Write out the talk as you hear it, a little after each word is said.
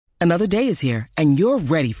Another day is here, and you're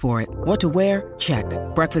ready for it. What to wear? Check.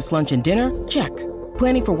 Breakfast, lunch, and dinner? Check.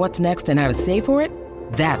 Planning for what's next and how to save for it?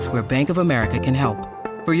 That's where Bank of America can help.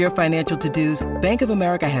 For your financial to-dos, Bank of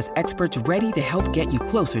America has experts ready to help get you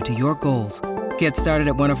closer to your goals. Get started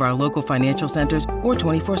at one of our local financial centers or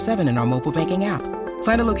 24/7 in our mobile banking app.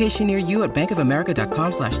 Find a location near you at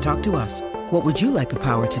bankofamerica.com/talktous. What would you like the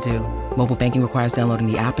power to do? Mobile banking requires downloading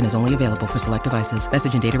the app and is only available for select devices.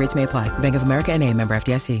 Message and data rates may apply. Bank of America N.A., member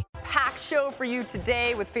FDIC. Packed show for you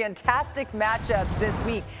today with fantastic matchups this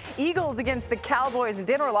week. Eagles against the Cowboys, and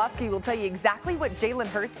Dan Orlovsky will tell you exactly what Jalen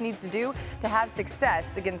Hurts needs to do to have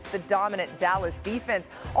success against the dominant Dallas defense.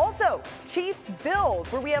 Also,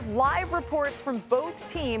 Chiefs-Bills, where we have live reports from both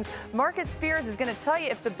teams. Marcus Spears is going to tell you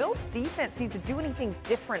if the Bills defense needs to do anything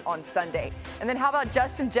different on Sunday. And then how about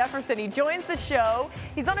Justin Jefferson? He joins the show.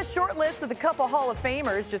 He's on a short list with a couple Hall of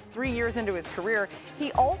Famers just 3 years into his career.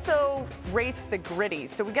 He also rates the gritty.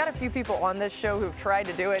 So we got a few people on this show who've tried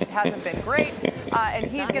to do it. It hasn't been great. And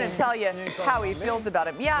he's going to tell you how he feels about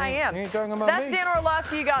it. Yeah, I am. That's Dan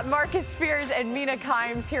Orlovsky. You got Marcus Spears and Mina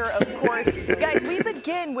Kimes here, of course. Guys, we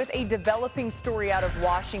begin with a developing story out of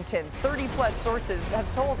Washington. 30-plus sources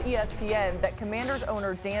have told ESPN that Commanders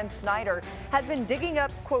owner Dan Snyder has been digging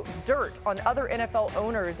up, quote, dirt on other NFL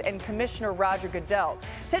owners and Commissioner Roger Goodell.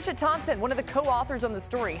 Tisha Thompson, one of the co-authors on the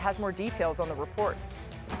story, has more details on the report.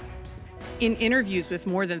 In interviews with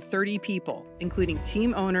more than 30 people, including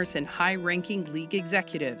team owners and high-ranking league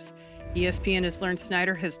executives, ESPN has learned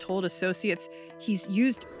Snyder has told associates he's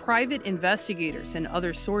used private investigators and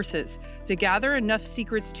other sources to gather enough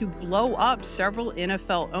secrets to blow up several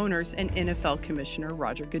NFL owners and NFL Commissioner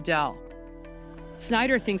Roger Goodell.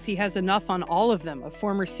 Snyder thinks he has enough on all of them, a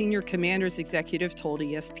former senior Commanders executive told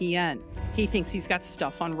ESPN. He thinks he's got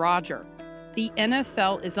stuff on Roger. The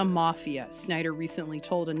NFL is a mafia, Snyder recently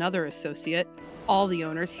told another associate. All the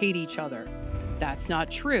owners hate each other. That's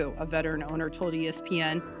not true, a veteran owner told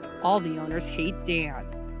ESPN. All the owners hate Dan.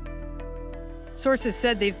 Sources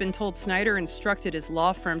said they've been told Snyder instructed his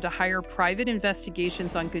law firm to hire private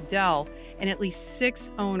investigations on Goodell and at least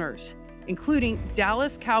 6 owners, including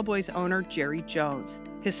Dallas Cowboys owner Jerry Jones,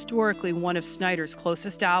 historically one of Snyder's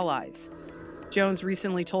closest allies. Jones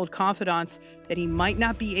recently told confidants that he might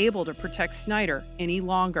not be able to protect Snyder any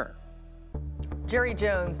longer. Jerry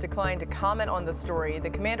Jones declined to comment on the story. The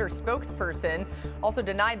Commander's spokesperson also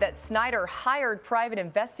denied that Snyder hired private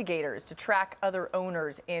investigators to track other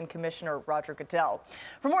owners and Commissioner Roger Goodell.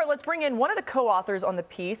 For more, let's bring in one of the co-authors on the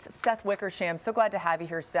piece, Seth Wickersham. So glad to have you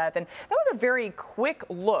here, Seth. And that was a very quick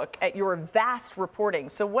look at your vast reporting.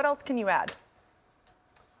 So what else can you add?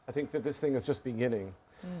 I think that this thing is just beginning.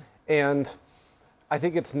 And I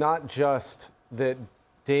think it's not just that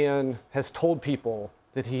Dan has told people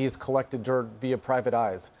that he's collected dirt via private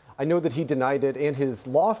eyes. I know that he denied it, and his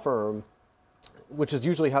law firm, which is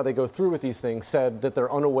usually how they go through with these things, said that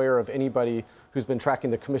they're unaware of anybody who's been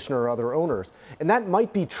tracking the commissioner or other owners. And that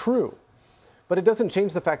might be true, but it doesn't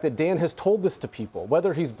change the fact that Dan has told this to people.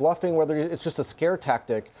 Whether he's bluffing, whether it's just a scare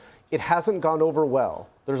tactic, it hasn't gone over well.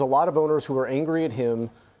 There's a lot of owners who are angry at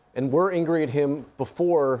him and were angry at him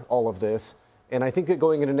before all of this. And I think that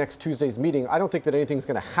going into next Tuesday's meeting, I don't think that anything's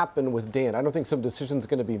going to happen with Dan. I don't think some decision's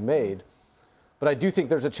going to be made. But I do think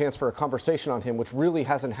there's a chance for a conversation on him, which really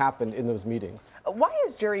hasn't happened in those meetings. Why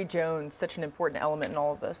is Jerry Jones such an important element in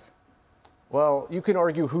all of this? Well, you can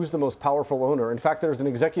argue who's the most powerful owner. In fact, there's an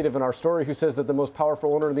executive in our story who says that the most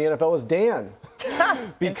powerful owner in the NFL is Dan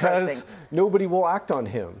because nobody will act on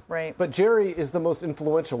him. Right. But Jerry is the most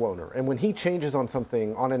influential owner. And when he changes on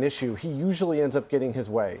something, on an issue, he usually ends up getting his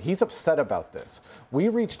way. He's upset about this. We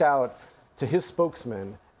reached out to his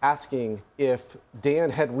spokesman asking if Dan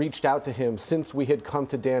had reached out to him since we had come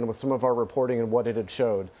to Dan with some of our reporting and what it had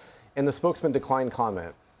showed. And the spokesman declined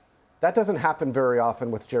comment. That doesn't happen very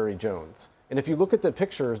often with Jerry Jones. And if you look at the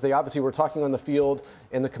pictures, they obviously were talking on the field,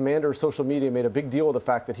 and the Commander's social media made a big deal of the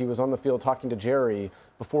fact that he was on the field talking to Jerry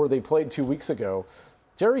before they played 2 weeks ago.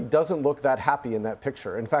 Jerry doesn't look that happy in that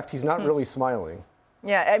picture. In fact, he's not really smiling.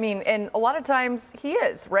 Yeah, I mean, and a lot of times he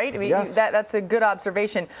is, right? I mean, yes. That's a good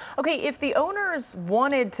observation. Okay, if the owners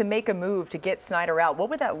wanted to make a move to get Snyder out, what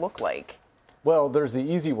would that look like? Well, there's the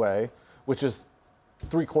easy way, which is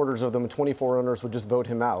 3/4 of them, 24 owners, would just vote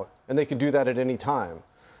him out. And they could do that at any time.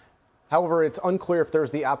 However, it's unclear if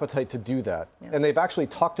there's the appetite to do that. Yeah. And they've actually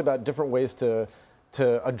talked about different ways to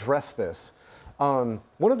address this. One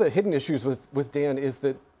of the hidden issues with Dan is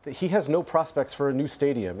that he has no prospects for a new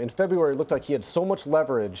stadium. In February, it looked like he had so much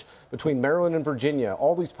leverage between Maryland and Virginia,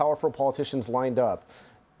 all these powerful politicians lined up.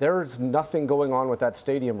 There's nothing going on with that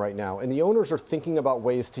stadium right now. And the owners are thinking about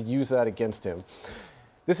ways to use that against him.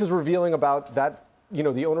 This is revealing about that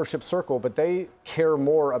the ownership circle, but they care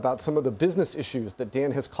more about some of the business issues that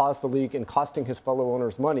Dan has caused the league and costing his fellow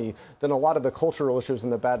owners money than a lot of the cultural issues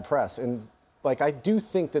and the bad press. And I do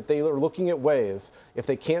think that they are looking at ways, if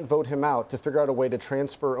they can't vote him out, to figure out a way to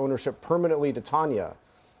transfer ownership permanently to Tanya.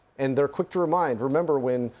 And they're quick to remember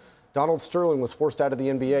when Donald Sterling was forced out of the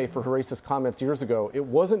NBA for racist comments years ago, it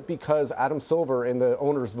wasn't because Adam Silver and the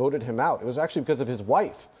owners voted him out. It was actually because of his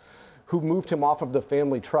wife, who moved him off of the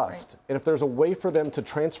family trust. Right. And if there's a way for them to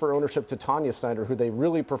transfer ownership to Tanya Snyder, who they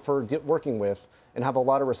really prefer working with and have a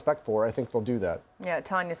lot of respect for, I think they'll do that. Yeah,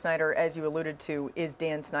 Tanya Snyder, as you alluded to, is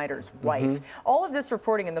Dan Snyder's wife. All of this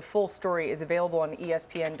reporting and the full story is available on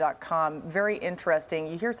ESPN.com. Very interesting.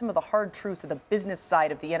 You hear some of the hard truths of the business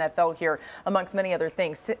side of the NFL here, amongst many other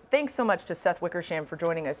things. Thanks so much to Seth Wickersham for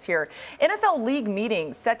joining us here. NFL League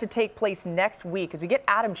meeting set to take place next week as we get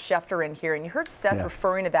Adam Schefter in here. And you heard Seth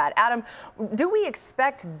referring to that. Adam, do we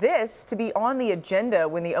expect this to be on the agenda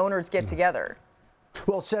when the owners get together?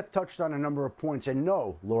 Well, Seth touched on a number of points, and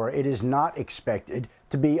no, Laura, it is not expected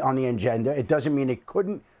to be on the agenda. It doesn't mean it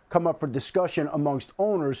couldn't come up for discussion amongst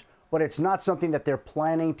owners, but it's not something that they're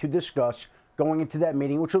planning to discuss going into that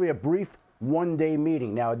meeting, which will be a brief one-day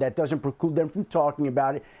meeting. Now, that doesn't preclude them from talking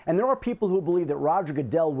about it, and there are people who believe that Roger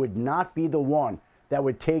Goodell would not be the one that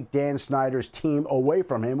would take Dan Snyder's team away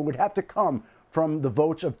from him. It would have to come from the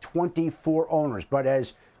votes of 24 owners. But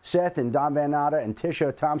as Seth and Don Van Natta and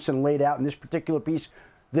Tisha Thompson laid out in this particular piece,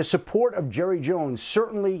 the support of Jerry Jones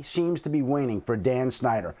certainly seems to be waning for Dan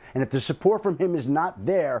Snyder. And if the support from him is not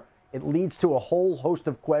there, it leads to a whole host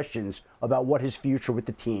of questions about what his future with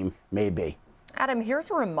the team may be. Adam, here's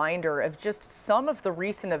a reminder of just some of the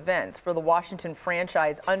recent events for the Washington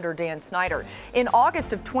franchise under Dan Snyder. In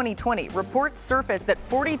August of 2020, reports surfaced that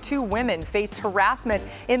 42 women faced harassment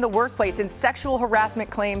in the workplace and sexual harassment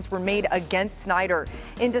claims were made against Snyder.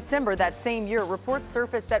 In December that same year, reports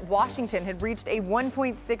surfaced that Washington had reached a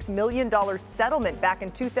 $1.6 million settlement back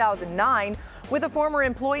in 2009 with a former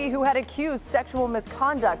employee who had accused sexual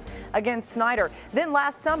misconduct against Snyder. Then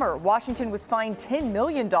last summer, Washington was fined $10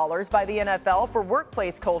 million by the NFL for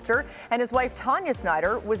workplace culture, and his wife Tanya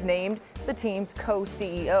Snyder was named the team's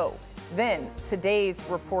co-CEO. Then today's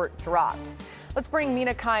report dropped. Let's bring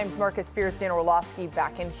Mina Kimes, Marcus Spears, Dan Orlovsky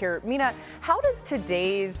back in here. Mina, how does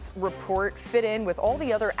today's report fit in with all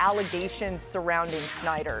the other allegations surrounding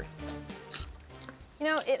Snyder? You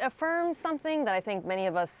know, it affirms something that I think many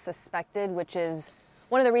of us suspected, which is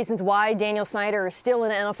one of the reasons why Daniel Snyder is still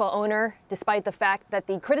an NFL owner, despite the fact that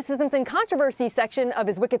the criticisms and controversy section of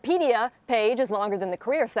his Wikipedia page is longer than the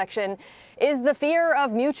career section, is the fear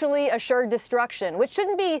of mutually assured destruction, which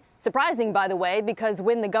shouldn't be surprising, by the way, because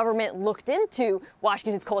when the government looked into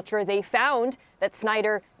Washington's culture, they found that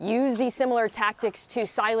Snyder used these similar tactics to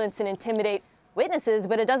silence and intimidate witnesses,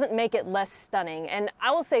 but it doesn't make it less stunning. And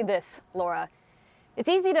I will say this, Laura, it's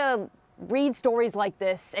easy to read stories like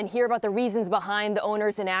this and hear about the reasons behind the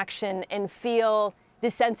owners' inaction and feel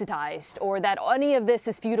desensitized or that any of this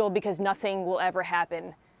is futile because nothing will ever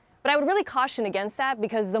happen. But I would really caution against that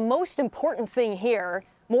because the most important thing here,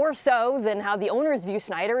 more so than how the owners view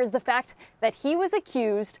Snyder, is the fact that he was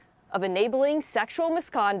accused of enabling sexual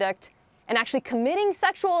misconduct and actually committing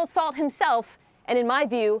sexual assault himself, and in my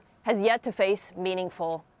view, has yet to face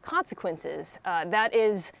meaningful consequences. That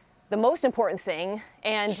is the most important thing,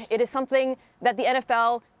 and it is something that the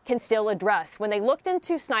NFL can still address. When they looked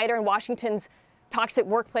into Snyder and Washington's toxic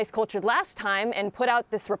workplace culture last time and put out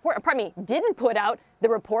this report, didn't put out the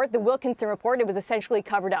report, the Wilkinson report, it was essentially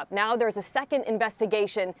covered up. Now there's a second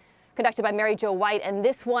investigation conducted by Mary Jo White, and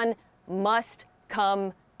this one must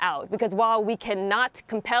come out. Because while we cannot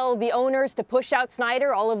compel the owners to push out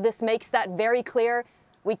Snyder, all of this makes that very clear,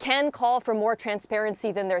 we can call for more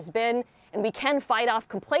transparency than there's been, and we can fight off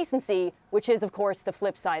complacency, which is, of course, the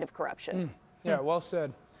flip side of corruption. Yeah, well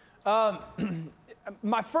said.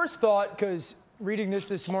 My first thought, because reading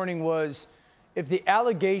this morning, was if the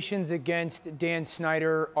allegations against Dan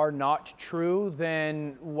Snyder are not true,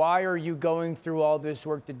 then why are you going through all this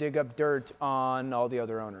work to dig up dirt on all the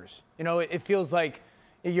other owners? You know, it feels like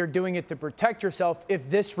you're doing it to protect yourself if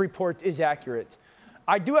this report is accurate.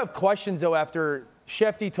 I do have questions, though, after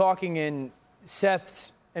Shefty talking in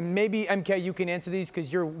Seth's, and maybe, MK, you can answer these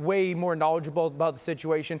because you're way more knowledgeable about the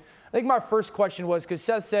situation. I think my first question was, because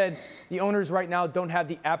Seth said the owners right now don't have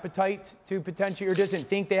the appetite to potentially, or doesn't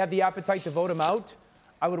think they have the appetite to vote him out.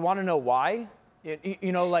 I would want to know why.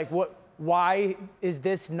 You know, like why is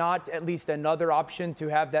this not at least another option to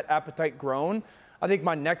have that appetite grown? I think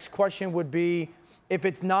my next question would be, if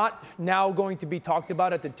it's not now going to be talked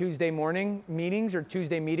about at the Tuesday morning meetings or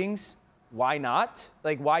Tuesday meetings, why not?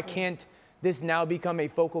 Like, why can't this now become a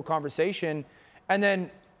focal conversation? And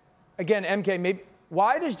then, again, MK, maybe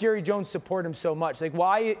why does Jerry Jones support him so much? Like,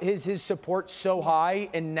 why is his support so high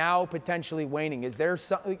and now potentially waning? Is there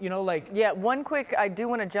something, Yeah, I do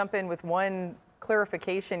want to jump in with one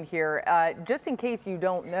clarification here. Just in case you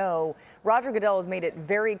don't know, Roger Goodell has made it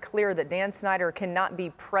very clear that Dan Snyder cannot be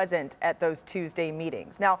present at those Tuesday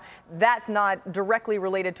meetings. Now, that's not directly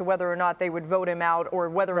related to whether or not they would vote him out or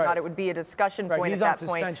whether or not it would be a discussion point at that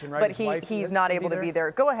point. But he's not able to be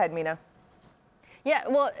there. Go ahead, Mina. Yeah,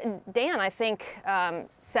 well, Dan, I think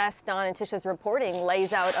Seth, Don, and Tisha's reporting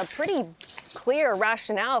lays out a pretty clear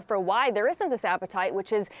rationale for why there isn't this appetite,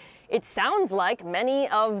 which is it sounds like many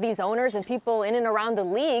of these owners and people in and around the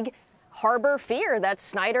league harbor fear that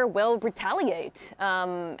Snyder will retaliate.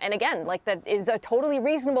 And again, that is a totally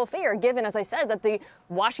reasonable fear, given, as I said, that the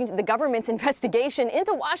government's investigation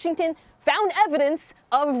into Washington found evidence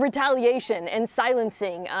of retaliation and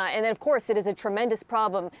silencing. And then, of course, it is a tremendous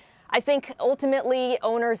problem. I think ultimately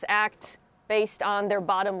owners act based on their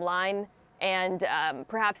bottom line, and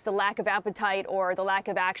perhaps the lack of appetite or the lack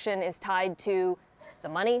of action is tied to the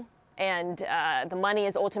money. And the money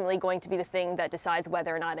is ultimately going to be the thing that decides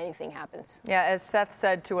whether or not anything happens. Yeah, as Seth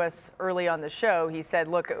said to us early on the show, he said,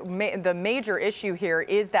 look, the major issue here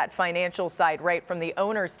is that financial side, right? From the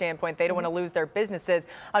owner's standpoint, they don't want to lose their businesses.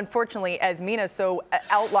 Unfortunately, as Mina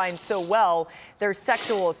outlined so well, there's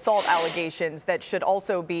sexual assault allegations that should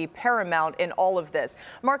also be paramount in all of this.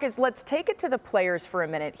 Marcus, let's take it to the players for a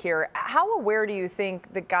minute here. How aware do you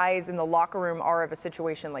think the guys in the locker room are of a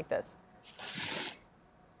situation like this?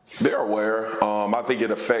 They're aware. I think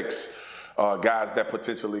it affects guys that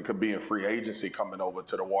potentially could be in free agency coming over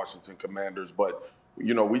to the Washington Commanders. But,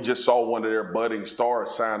 we just saw one of their budding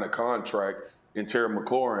stars sign a contract in Terry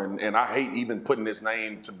McLaurin. And I hate even putting his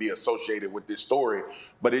name to be associated with this story.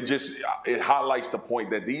 But it highlights the point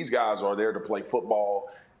that these guys are there to play football.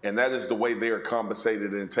 And that is the way they are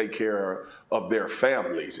compensated and take care of their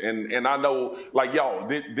families. And I know, y'all,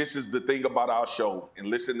 this is the thing about our show. And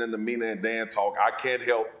listening to Mina and Dan talk, I can't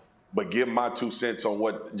help but give my 2 cents on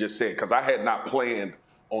what just said, because I had not planned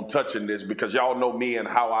on touching this, because y'all know me and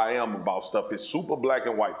how I am about stuff. It's super black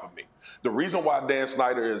and white for me. The reason why Dan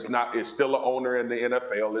Snyder is still an owner in the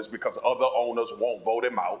NFL is because other owners won't vote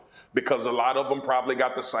him out, because a lot of them probably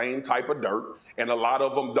got the same type of dirt, and a lot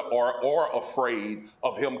of them are afraid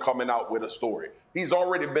of him coming out with a story. He's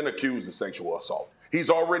already been accused of sexual assault. He's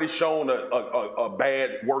already shown a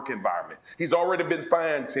bad work environment. He's already been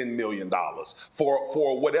fined $10 million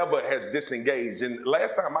for whatever has disengaged. And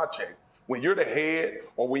last time I checked, when you're the head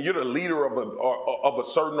or when you're the leader of a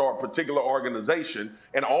certain or particular organization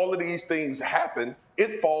and all of these things happen,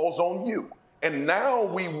 it falls on you. And now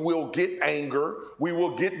we will get anger, we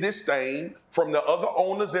will get disdain from the other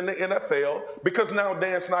owners in the NFL, because now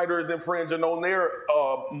Dan Snyder is infringing on their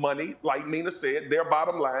money, like Mina said, their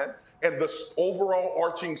bottom line. And the overall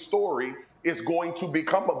arching story is going to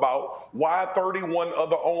become about why 31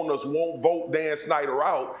 other owners won't vote Dan Snyder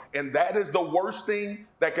out. And that is the worst thing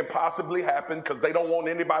that can possibly happen, because they don't want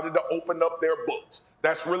anybody to open up their books.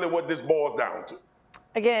 That's really what this boils down to.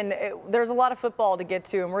 Again, there's a lot of football to get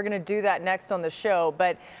to, and we're going to do that next on the show.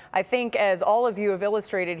 But I think, as all of you have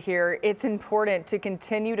illustrated here, it's important to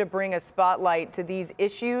continue to bring a spotlight to these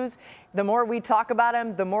issues. The more we talk about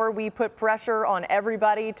them, the more we put pressure on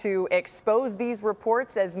everybody to expose these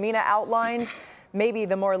reports, as Mina outlined. Maybe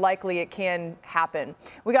the more likely it can happen.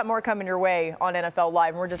 We got more coming your way on NFL Live,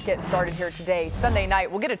 and we're just getting started here today. Sunday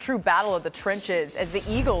night, we'll get a true battle of the trenches as the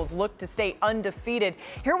Eagles look to stay undefeated.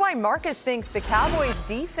 Hear why Marcus thinks the Cowboys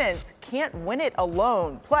defense can't win it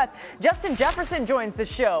alone. Plus, Justin Jefferson joins the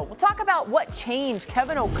show. We'll talk about what change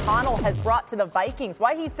Kevin O'Connell has brought to the Vikings,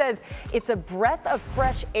 why he says it's a breath of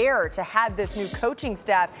fresh air to have this new coaching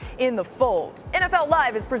staff in the fold. NFL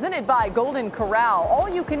Live is presented by Golden Corral. All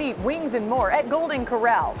you can eat wings and more at Golden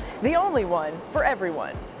Corral, the only one for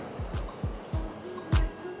everyone.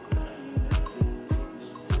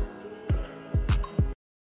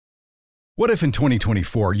 What if in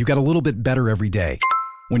 2024 you got a little bit better every day?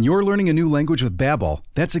 When you're learning a new language with Babbel,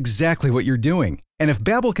 that's exactly what you're doing. And if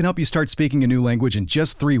Babbel can help you start speaking a new language in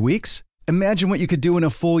just 3 weeks, imagine what you could do in a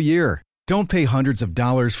full year. Don't pay hundreds of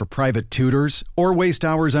dollars for private tutors or waste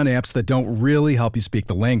hours on apps that don't really help you speak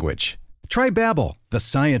the language. Try Babbel, the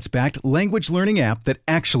science-backed language learning app that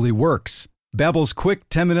actually works. Babbel's quick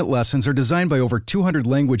 10-minute lessons are designed by over 200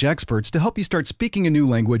 language experts to help you start speaking a new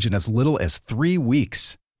language in as little as 3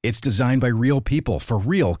 weeks. It's designed by real people for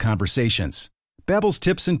real conversations. Babbel's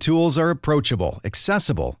tips and tools are approachable,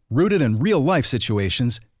 accessible, rooted in real-life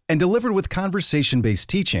situations, and delivered with conversation-based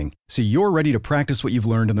teaching, so you're ready to practice what you've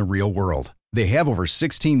learned in the real world. They have over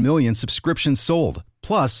 16 million subscriptions sold.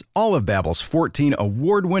 Plus, all of Babbel's 14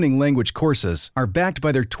 award-winning language courses are backed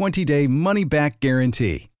by their 20-day money-back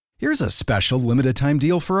guarantee. Here's a special limited-time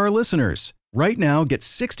deal for our listeners. Right now, get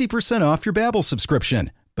 60% off your Babbel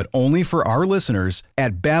subscription, but only for our listeners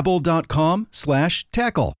at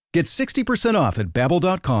Babbel.com/tackle. Get 60% off at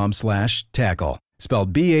Babbel.com/tackle.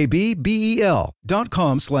 Spelled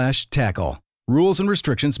BABBEL.com/tackle. Rules and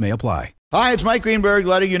restrictions may apply. Hi, it's Mike Greenberg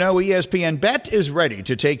letting you know ESPN Bet is ready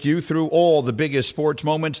to take you through all the biggest sports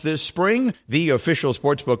moments this spring. The official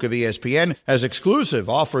sportsbook of ESPN has exclusive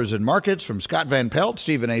offers and markets from Scott Van Pelt,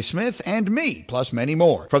 Stephen A. Smith, and me, plus many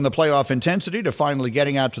more. From the playoff intensity to finally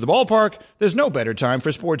getting out to the ballpark, there's no better time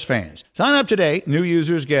for sports fans. Sign up today. New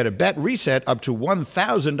users get a bet reset up to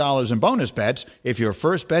 $1,000 in bonus bets if your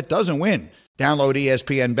first bet doesn't win. Download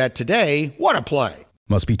ESPN Bet today. What a play.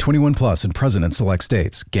 Must be 21 plus and present in select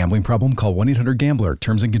states. Gambling problem? Call 1-800-GAMBLER.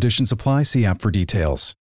 Terms and conditions apply. See app for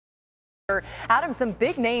details. Adam, some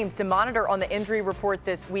big names to monitor on the injury report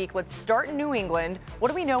this week. Let's start in New England. What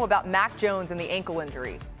do we know about Mac Jones and the ankle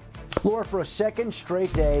injury? Laura, for a second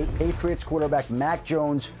straight day, Patriots quarterback Mac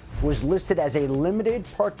Jones was listed as a limited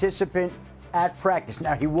participant at practice.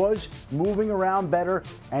 Now, he was moving around better,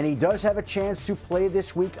 and he does have a chance to play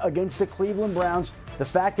this week against the Cleveland Browns. The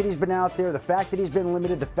fact that he's been out there, the fact that he's been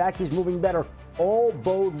limited, the fact he's moving better, all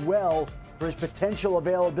bode well for his potential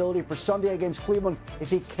availability for Sunday against Cleveland. If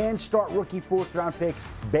he can start rookie fourth-round pick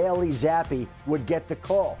Bailey Zappi would get the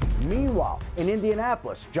call. Meanwhile, in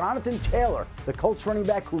Indianapolis, Jonathan Taylor, the Colts running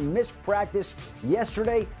back who missed practice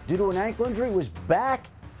yesterday due to an ankle injury, was back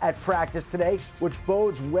at practice today, which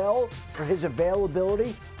bodes well for his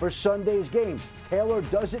availability for Sunday's game. Taylor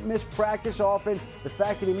doesn't miss practice often. The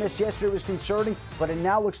fact that he missed yesterday was concerning, but it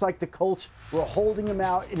now looks like the Colts were holding him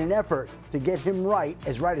out in an effort to get him right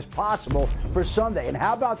as possible for Sunday. And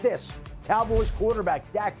how about this? Cowboys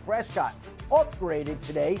quarterback Dak Prescott upgraded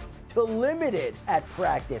today to limited at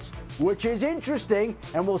practice, which is interesting,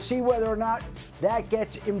 and we'll see whether or not that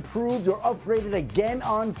gets improved or upgraded again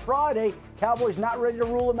on Friday. Cowboys not ready to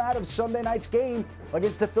rule him out of Sunday night's game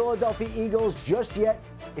against the Philadelphia Eagles just yet.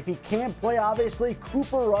 If he can't play, obviously,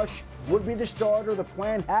 Cooper Rush would be the starter. The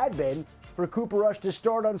plan had been for Cooper Rush to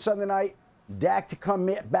start on Sunday night, Dak to come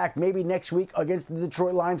back maybe next week against the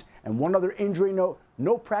Detroit Lions. And one other injury note,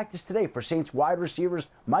 no practice today for Saints wide receivers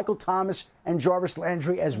Michael Thomas and Jarvis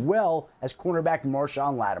Landry, as well as cornerback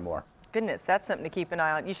Marshawn Lattimore. Goodness, that's something to keep an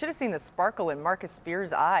eye on. You should have seen the sparkle in Marcus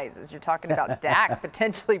Spears' eyes as you're talking about Dak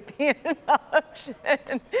potentially being an option.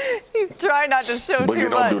 He's trying not to show too much.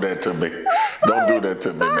 Don't do that to me. Don't do that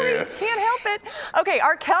to me, man. Can't help it. Okay,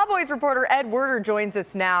 our Cowboys reporter Ed Werder joins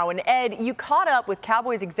us now. And Ed, you caught up with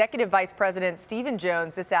Cowboys Executive Vice President Stephen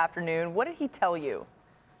Jones this afternoon. What did he tell you?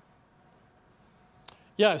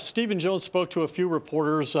 Yeah, Stephen Jones spoke to a few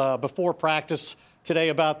reporters before practice today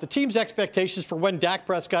about the team's expectations for when Dak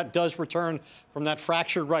Prescott does return from that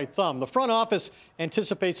fractured right thumb. The front office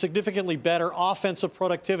anticipates significantly better offensive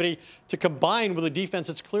productivity to combine with a defense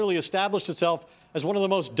that's clearly established itself as one of the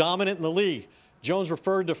most dominant in the league. Jones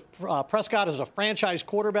referred to Prescott as a franchise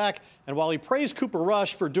quarterback, and while he praised Cooper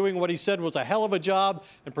Rush for doing what he said was a hell of a job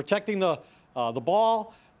in protecting the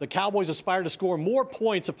ball, the Cowboys aspire to score more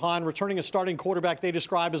points upon returning a starting quarterback they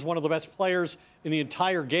describe as one of the best players in the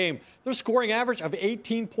entire game. Their scoring average of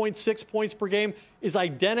 18.6 points per game is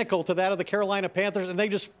identical to that of the Carolina Panthers, and they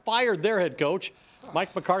just fired their head coach.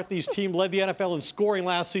 Mike McCarthy's team led the NFL in scoring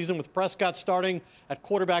last season, with Prescott starting at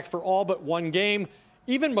quarterback for all but one game.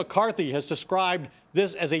 Even McCarthy has described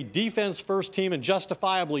this as a defense-first team, and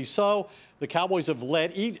justifiably so. The Cowboys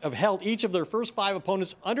have held each of their first 5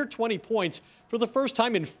 opponents under 20 points for the first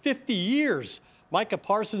time in 50 years. Micah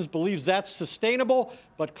Parsons believes that's sustainable,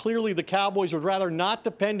 but clearly the Cowboys would rather not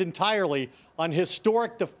depend entirely on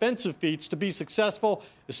historic defensive feats to be successful,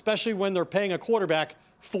 especially when they're paying a quarterback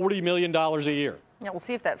 $40 million a year. Yeah, we'll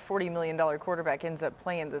see if that $40 million quarterback ends up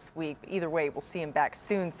playing this week. Either way, we'll see him back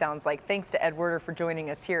soon, sounds like. Thanks to Ed Werder for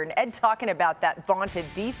joining us here. And Ed, talking about that vaunted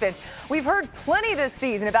defense, we've heard plenty this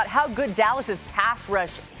season about how good Dallas's pass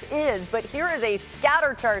rush is, but here is a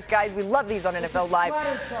scatter chart, guys. We love these on NFL Live.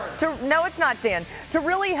 No, it's not, Dan. To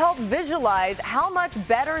really help visualize how much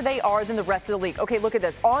better they are than the rest of the league. Okay, look at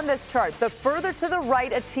this. On this chart, the further to the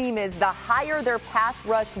right a team is, the higher their pass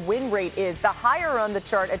rush win rate is. The higher on the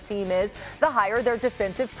chart a team is, the higher their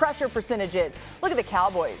defensive pressure percentages. Look at the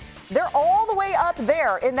Cowboys. They're all the way up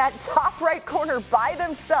there in that top right corner by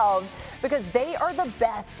themselves because they are the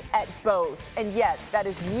best at both. And yes, that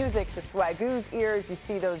is music to Swagoo's ears. You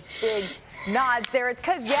see those big nods there. It's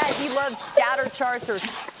because, yeah, he loves scatter charts or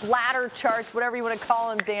splatter charts, whatever you want to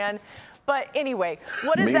call them, Dan. But anyway,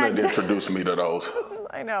 what is Mina that? introduced me to those.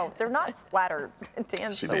 I know. They're not splattered.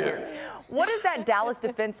 Dan's She so did. weird. What does that Dallas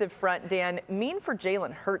defensive front, Dan, mean for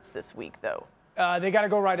Jalen Hurts this week, though? They got to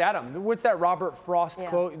go right at him. What's that Robert Frost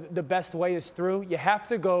quote? The best way is through. You have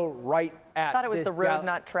to go right at I thought it was this the road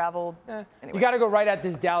not traveled. Anyway. You got to go right at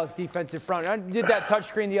this Dallas defensive front. I did that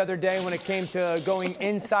touchscreen the other day when it came to going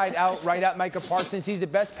inside out, right at Micah Parsons. He's the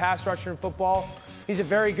best pass rusher in football. He's a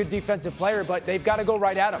very good defensive player, but they've got to go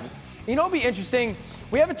right at him. You know, it'll be interesting.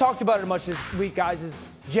 We haven't talked about it much this week, guys, is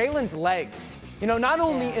Jalen's legs. You know, not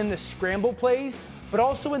only in the scramble plays, but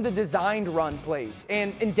also in the designed run plays.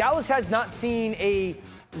 And Dallas has not seen a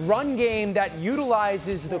run game that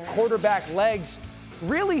utilizes the quarterback legs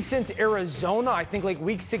really since Arizona, I think like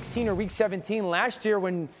week 16 or week 17 last year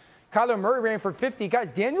when Kyler Murray ran for 50.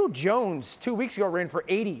 Guys, Daniel Jones 2 weeks ago ran for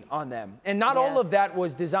 80 on them. And not all of that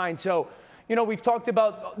was designed. So, you know, we've talked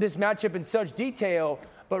about this matchup in such detail,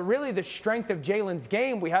 but really the strength of Jalen's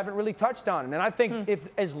game we haven't really touched on. And I think if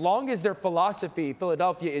as long as their philosophy,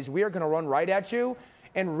 Philadelphia, is we are going to run right at you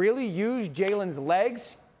and really use Jalen's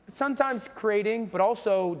legs, sometimes creating, but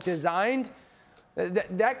also designed,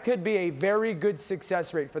 that could be a very good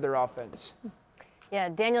success rate for their offense. Yeah,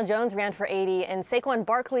 Daniel Jones ran for 80, and Saquon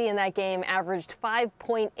Barkley in that game averaged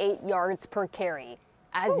 5.8 yards per carry.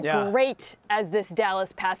 As great as this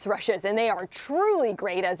Dallas pass rush is, and they are truly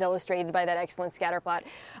great as illustrated by that excellent scatter plot,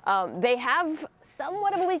 they have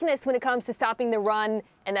somewhat of a weakness when it comes to stopping the run,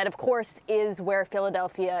 and that, of course, is where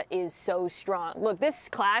Philadelphia is so strong. Look, this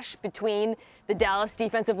clash between the Dallas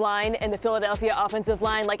defensive line and the Philadelphia offensive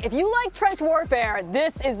line, like, if you like trench warfare,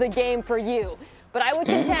 this is the game for you. But I would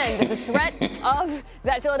contend that the threat of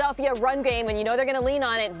that Philadelphia run game, and you know they're going to lean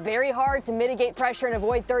on it very hard to mitigate pressure and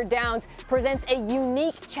avoid third downs, presents a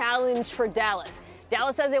unique challenge for Dallas.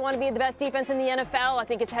 Dallas says they want to be the best defense in the NFL. I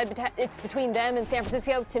think it's between them and San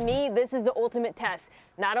Francisco. To me, this is the ultimate test.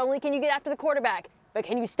 Not only can you get after the quarterback, but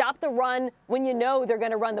can you stop the run when you know they're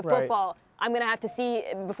going to run the football? I'm going to have to see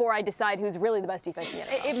before I decide who's really the best defense in the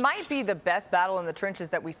NFL. It might be the best battle in the trenches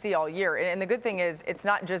that we see all year. And the good thing is it's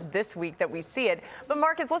not just this week that we see it. But,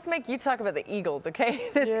 Marcus, let's make you talk about the Eagles, okay?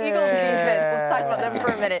 This Eagles defense, let's talk about them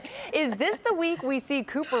for a minute. Is this the week we see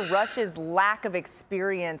Cooper Rush's lack of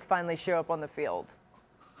experience finally show up on the field?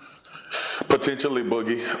 Potentially,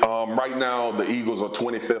 Boogie. Right now, the Eagles are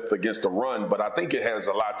 25th against the run, but I think it has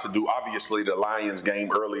a lot to do, obviously, the Lions game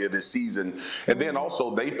earlier this season. And then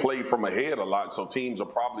also they play from ahead a lot, so teams are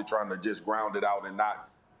probably trying to just ground it out and not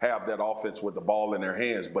have that offense with the ball in their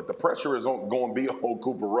hands. But the pressure is going to be on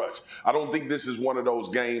Cooper Rush. I don't think this is one of those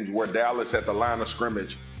games where Dallas at the line of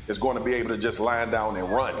scrimmage is going to be able to just line down and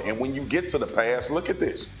run. And when you get to the pass, look at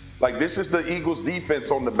this. Like, this is the Eagles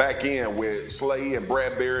defense on the back end with Slay and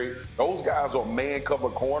Bradbury. Those guys are man cover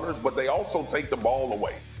corners, but they also take the ball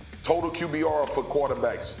away. Total QBR for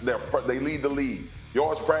quarterbacks, they lead the league.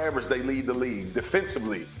 Yards per average, they lead the league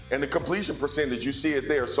defensively. And the completion percentage, you see it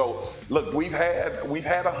there. So, look, we've had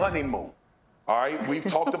a honeymoon. All right, we've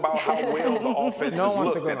talked about how well the offense has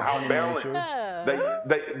looked and how balanced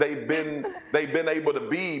they've been able to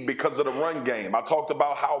be because of the run game. I talked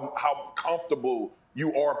about how comfortable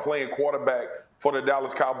you are playing quarterback for the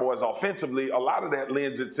Dallas Cowboys offensively. A lot of that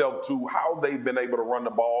lends itself to how they've been able to run the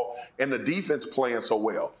ball and the defense playing so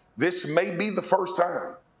well. This may be the first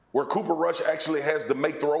time where Cooper Rush actually has to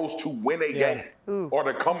make throws to win a game or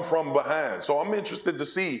to come from behind. So I'm interested to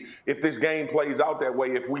see if this game plays out that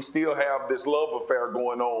way, if we still have this love affair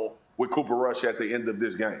going on with Cooper Rush at the end of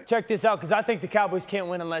this game. Check this out, because I think the Cowboys can't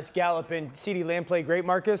win unless Gallup and CeeDee Lamb play great,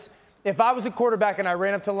 Marcus. If I was a quarterback and I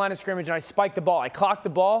ran up to the line of scrimmage and I spiked the ball, I clocked the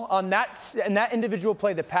ball, on that individual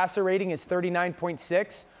play, the passer rating is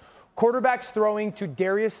 39.6. Quarterbacks throwing to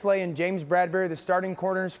Darius Slay and James Bradbury, the starting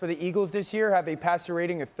corners for the Eagles this year, have a passer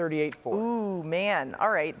rating of 38.4. Ooh, man. All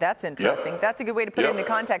right, that's interesting. Yep. That's a good way to put it into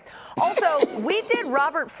context. Also, we did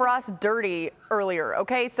Robert Frost dirty earlier,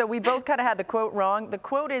 okay? So we both kind of had the quote wrong. The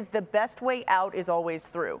quote is, the best way out is always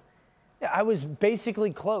through. Yeah, I was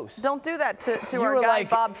basically close. Don't do that to our guy,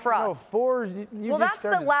 Bob Frost. No, that's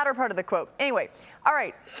the latter part of the quote. Anyway, all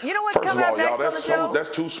right. You know what's coming up next on the show? That's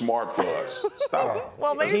too smart for us. Stop.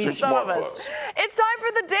 Well, maybe some of us. It's time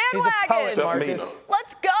for the Dan Wagon.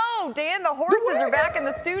 Let's go, Dan. The horses are back in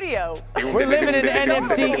the studio. We're living in the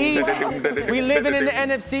NFC East. We're living in the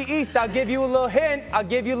NFC East. I'll give you a little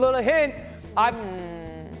hint.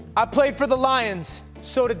 I played for the Lions.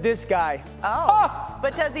 So did this guy.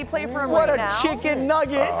 But does he play for him right now? What a chicken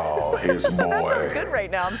nugget. Oh, his boy. That sounds good right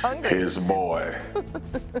now. I'm hungry. His boy.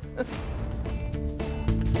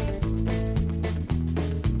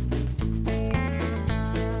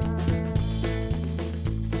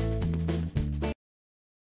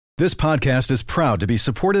 This podcast is proud to be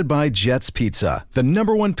supported by Jets Pizza, the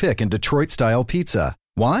 #1 pick in Detroit-style pizza.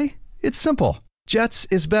 Why? It's simple. Jets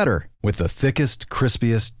is better. With the thickest,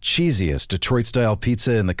 crispiest, cheesiest Detroit-style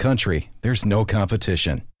pizza in the country, there's no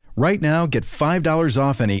competition. Right now, get $5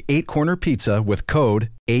 off any 8-corner pizza with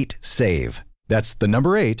code 8SAVE. That's the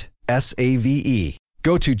number 8, SAVE.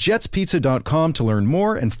 Go to jetspizza.com to learn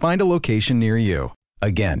more and find a location near you.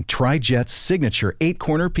 Again, try Jet's signature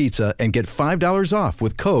 8-corner pizza and get $5 off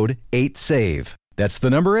with code 8SAVE. That's the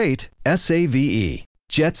number 8, SAVE.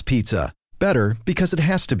 Jet's Pizza. Better because it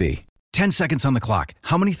has to be. 10 seconds on the clock.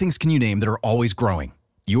 How many things can you name that are always growing?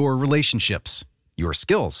 Your relationships, your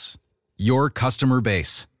skills, your customer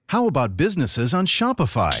base. How about businesses on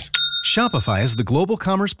Shopify? Shopify is the global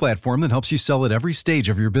commerce platform that helps you sell at every stage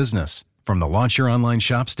of your business. From the launch your online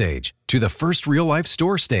shop stage, to the first real-life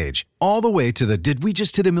store stage, all the way to the did we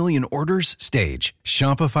just hit a million orders stage,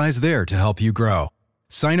 Shopify's there to help you grow.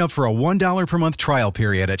 Sign up for a $1 per month trial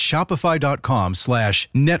period at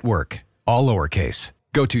shopify.com/network, all lowercase.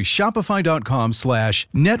 Go to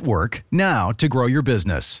shopify.com/network now to grow your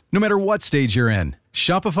business, no matter what stage you're in.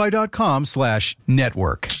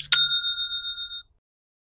 Shopify.com/network.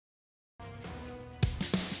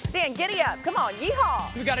 Dan, giddy up. Come on,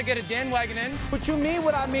 yeehaw. We got to get a Dan Wagon in. What you mean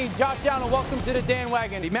what I mean? Josh Allen, welcome to the Dan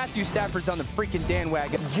Wagon. Matthew Stafford's on the freaking Dan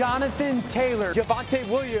Wagon. Jonathan Taylor, Javonte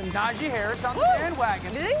Williams, Najee Harris on the Dan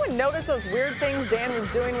Wagon. Did anyone notice those weird things Dan was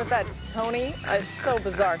doing with that pony? It's so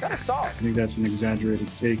bizarre. Kind of saw it. I think that's an exaggerated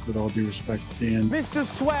take, with all due respect to Dan. Mr.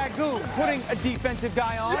 Swagoo putting a defensive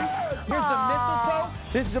guy on. Here's the mistletoe.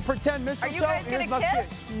 This is a pretend mistletoe. Are you guys going to kiss?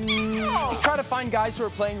 Just try to find guys who are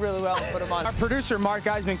playing really well and put them on. Our producer, Mark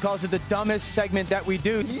Eisman, calls it the dumbest segment that we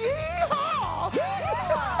do. Yeehaw!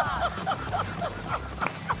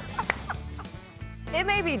 It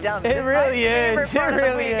may be dumb. It really is. It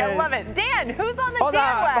really is. I love it. Dan, who's on the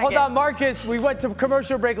Dan Wagon? Hold on, Marcus. We went to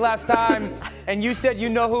commercial break last time, and you said you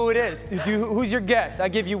know who it is. Who's your guess? I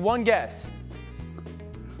give you one guess.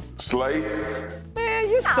 Slay. Man,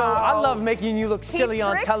 you're so. I love making you look silly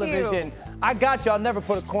on television. You. I got you. I'll never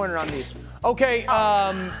put a corner on these. Okay.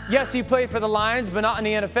 Yes, he played for the Lions, but not in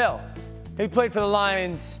the NFL. He played for the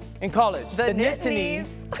Lions in college. The Nittany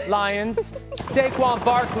Lions. Saquon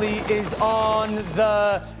Barkley is on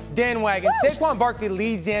the Dan Wagon. Woo! Saquon Barkley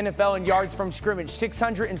leads the NFL in yards from scrimmage,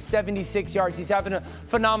 676 yards. He's having a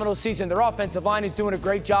phenomenal season. Their offensive line is doing a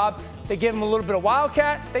great job. They give him a little bit of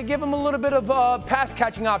wildcat. They give him a little bit of pass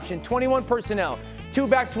catching option. 21 personnel. 2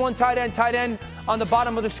 backs, 1 tight end on the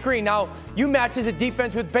bottom of the screen. Now, you match as a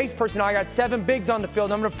defense with base personnel. I got 7 bigs on the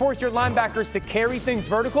field. I'm going to force your linebackers to carry things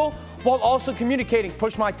vertical while also communicating.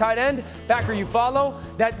 Push my tight end, backer you follow.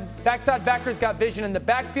 That backside backer's got vision in the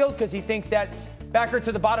backfield because he thinks that backer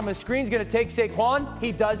to the bottom of the screen is going to take Saquon.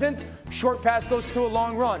 He doesn't. Short pass goes to a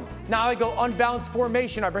long run. Now I go unbalanced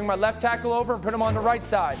formation. I bring my left tackle over and put him on the right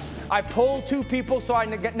side. I pull 2 people, so I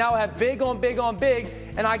now have big on big on big,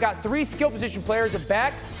 and I got 3 skill position players, a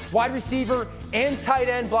back, wide receiver, and tight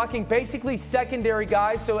end, blocking basically secondary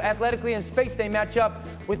guys, so athletically in space they match up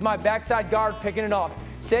with my backside guard picking it off.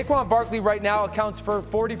 Saquon Barkley right now accounts for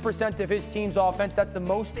 40% of his team's offense. That's the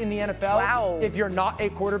most in the NFL. Wow. If you're not a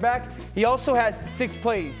quarterback. He also has 6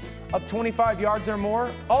 plays of 25 yards or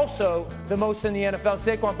more. Also the most in the NFL.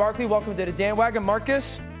 Saquon Barkley, welcome to the Dan Wagon.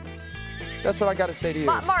 Marcus, that's what I got to say to you.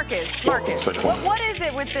 Marcus, what is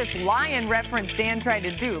it with this lion reference Dan tried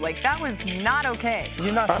to do? Like, that was not okay.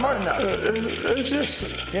 You're not smart enough. It's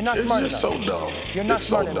just. You're not smart enough. It's just so dumb. You're not it's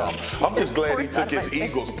smart so enough. dumb. I'm just glad he took his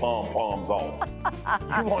Eagles pom-poms off.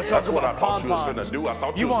 You want to That's talk what I about thought you was pom-poms. going to do. I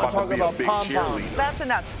thought You you was want to about to talk be a about big pom-poms. cheerleader. That's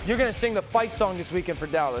enough. You're going to sing the fight song this weekend for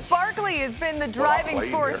Dallas. Barkley has been the driving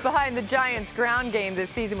force behind the Giants' ground game this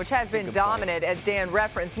season, which has been dominant, as Dan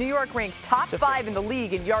referenced. New York ranks top 5 in the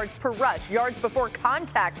league in yards per rush, yards before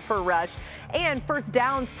contact per rush, and first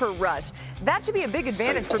downs per rush. That should be a big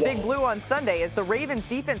advantage for Big Blue on Sunday, as the Ravens'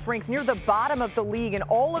 defense ranks near the bottom of the league in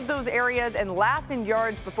all of those areas and last in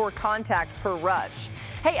yards before contact per rush.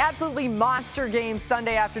 Hey, absolutely monster game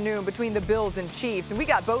Sunday afternoon between the Bills and Chiefs, and we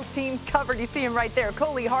got both teams covered. You see him right there,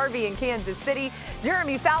 Coley Harvey in Kansas City,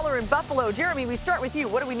 Jeremy Fowler in Buffalo. Jeremy, we start with you.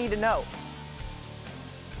 What do we need to know?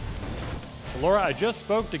 Laura, I just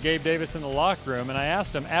spoke to Gabe Davis in the locker room, and I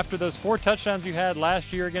asked him, after those 4 touchdowns you had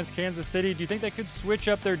last year against Kansas City, do you think they could switch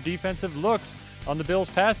up their defensive looks on the Bills'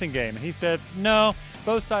 passing game? And he said, no,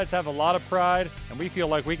 both sides have a lot of pride, and we feel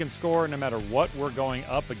like we can score no matter what we're going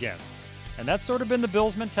up against. And that's sort of been the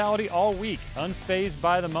Bills' mentality all week, unfazed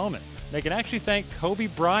by the moment. They can actually thank Kobe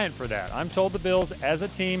Bryant for that. I'm told the Bills, as a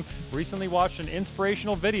team, recently watched an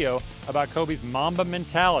inspirational video about Kobe's Mamba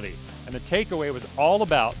mentality. And the takeaway was all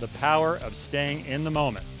about the power of staying in the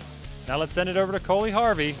moment. Now let's send it over to Coley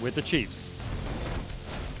Harvey with the Chiefs.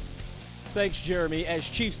 Thanks, Jeremy. As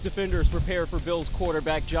Chiefs defenders prepare for Bills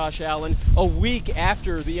quarterback Josh Allen, a week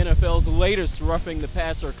after the NFL's latest roughing the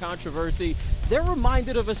passer controversy, they're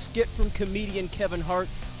reminded of a skit from comedian Kevin Hart,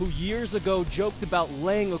 who years ago joked about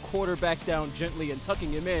laying a quarterback down gently and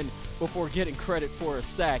tucking him in before getting credit for a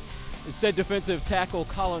sack. Said defensive tackle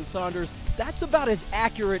Colin Saunders, that's about as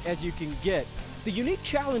accurate as you can get. The unique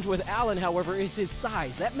challenge with Allen, however, is his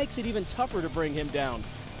size. That makes it even tougher to bring him down.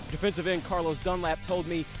 Defensive end Carlos Dunlap told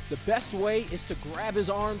me the best way is to grab his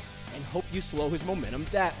arms and hope you slow his momentum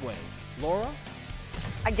that way. Laura?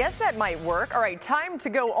 I guess that might work. All right, time to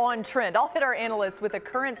go on trend. I'll hit our analysts with a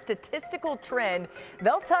current statistical trend.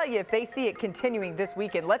 They'll tell you if they see it continuing this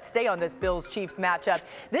weekend. Let's stay on this Bills-Chiefs matchup.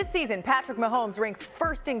 This season, Patrick Mahomes ranks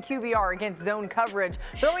first in QBR against zone coverage,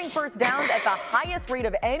 throwing first downs at the highest rate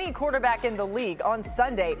of any quarterback in the league. On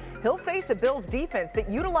Sunday, he'll face a Bills defense that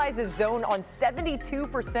utilizes zone on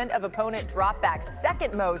 72% of opponent dropbacks,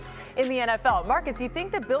 second most in the NFL. Marcus, do you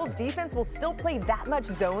think the Bills defense will still play that much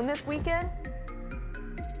zone this weekend?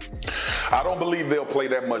 I don't believe they'll play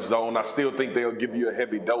that much zone. I still think they'll give you a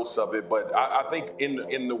heavy dose of it. But I think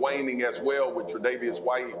in the waning as well, with Tre'Davious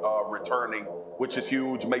White returning, which is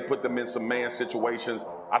huge, may put them in some man situations.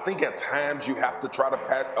 I think at times you have to try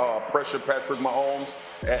to pressure Patrick Mahomes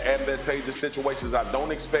and advantageous situations. I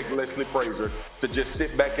don't expect Leslie Frazier to just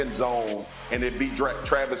sit back in zone and it be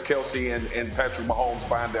Travis Kelce and Patrick Mahomes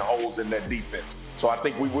finding holes in that defense. So I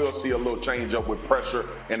think we will see a little change up with pressure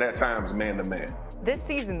and at times man-to-man. This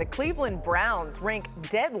season, the Cleveland Browns rank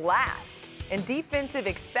dead last in defensive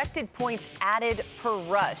expected points added per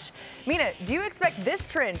rush. Mina, do you expect this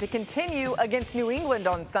trend to continue against New England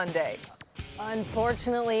on Sunday?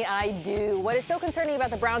 Unfortunately, I do. What is so concerning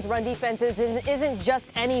about the Browns' run defense isn't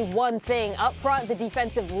just any one thing. Up front, the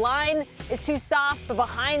defensive line is too soft, but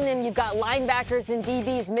behind them, you've got linebackers and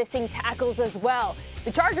DBs missing tackles as well.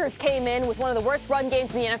 The Chargers came in with one of the worst run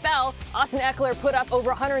games in the NFL. Austin Eckler put up over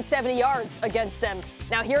 170 yards against them.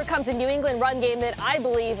 Now here comes a New England run game that I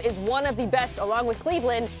believe is one of the best, along with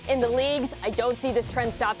Cleveland, in the leagues. I don't see this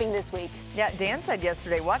trend stopping this week. Yeah, Dan said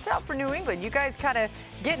yesterday, watch out for New England. You guys kind of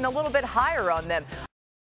getting a little bit higher on them.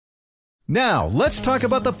 Now, let's talk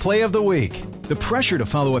about the play of the week. The pressure to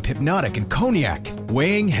follow up Hypnotic and Cognac,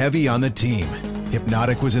 weighing heavy on the team.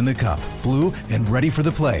 Hypnotic was in the cup, blue, and ready for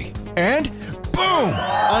the play. And boom!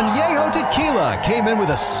 Añejo Tequila came in with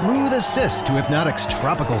a smooth assist to Hypnotic's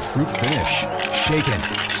tropical fruit finish. Shaken,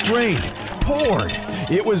 strained, poured.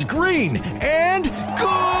 It was green and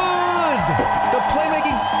good! The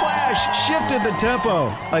playmaking splash shifted the tempo.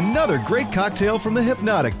 Another great cocktail from the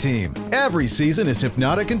Hypnotic team. Every season is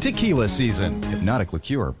Hypnotic and Tequila season. Hypnotic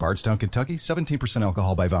Liqueur, Bardstown, Kentucky, 17%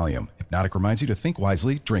 alcohol by volume. Hypnotic reminds you to think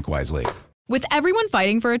wisely, drink wisely. With everyone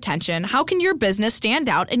fighting for attention, how can your business stand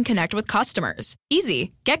out and connect with customers?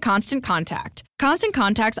 Easy. Get Constant Contact. Constant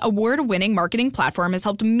Contact's award-winning marketing platform has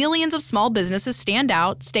helped millions of small businesses stand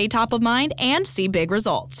out, stay top of mind, and see big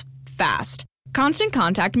results. Fast. Constant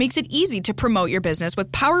Contact makes it easy to promote your business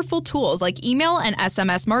with powerful tools like email and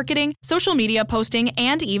SMS marketing, social media posting,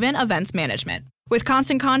 and even events management. With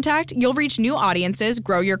Constant Contact, you'll reach new audiences,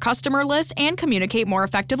 grow your customer list, and communicate more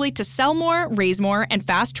effectively to sell more, raise more, and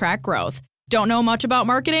fast-track growth. Don't know much about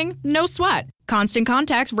marketing? No sweat. Constant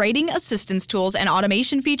Contact's writing assistance tools and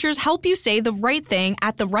automation features help you say the right thing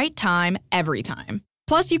at the right time, every time.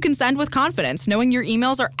 Plus, you can send with confidence, knowing your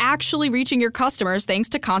emails are actually reaching your customers thanks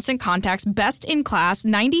to Constant Contact's best-in-class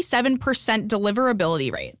 97%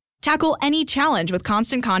 deliverability rate. Tackle any challenge with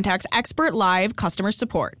Constant Contact's expert live customer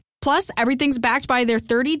support. Plus, everything's backed by their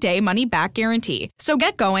 30-day money-back guarantee. So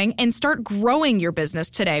get going and start growing your business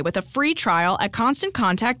today with a free trial at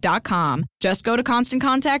ConstantContact.com. Just go to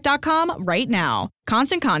ConstantContact.com right now.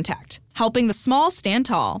 Constant Contact, helping the small stand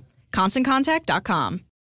tall. ConstantContact.com.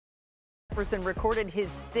 Jefferson recorded his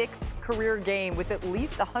 6th career game with at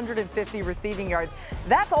least 150 receiving yards.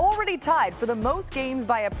 That's already tied for the most games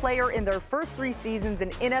by a player in their first 3 seasons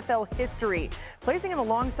in NFL history, placing him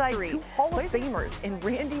alongside 2 Hall of Famers in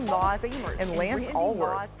Randy Moss and Lance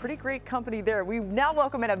Alworth. Pretty great company there. We now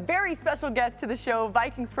welcome in a very special guest to the show,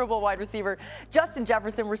 Vikings Pro Bowl wide receiver Justin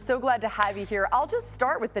Jefferson. We're so glad to have you here. I'll just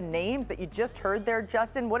start with the names that you just heard there,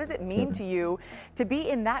 Justin. What does it mean to you to be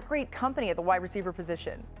in that great company at the wide receiver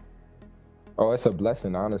position? Oh, it's a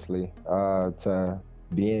blessing, honestly, to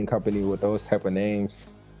be in company with those type of names,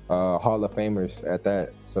 Hall of Famers at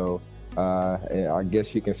that. So I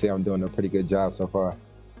guess you can say I'm doing a pretty good job so far.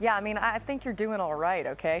 Yeah, I mean, I think you're doing all right,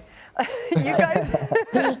 okay? You guys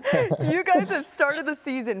have started the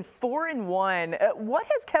season 4-1. What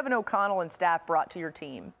has Kevin O'Connell and staff brought to your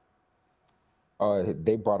team?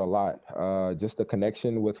 They brought a lot. Just the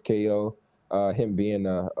connection with KO, him being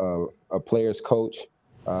a player's coach,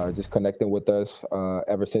 just connecting with us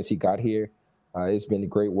ever since he got here. It's been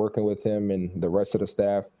great working with him and the rest of the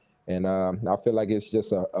staff. And I feel like it's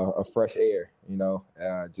just a fresh air,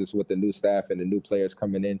 just with the new staff and the new players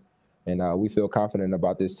coming in. And we feel confident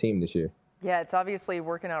about this team this year. Yeah, it's obviously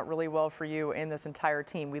working out really well for you and this entire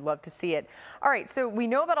team. We love to see it. All right, so we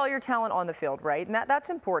know about all your talent on the field, right? And that's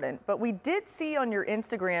important. But we did see on your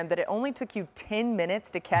Instagram that it only took you 10 minutes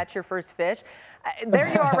to catch your first fish.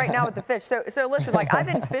 There you are right now with the fish. So listen, like I've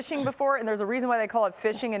been fishing before, and there's a reason why they call it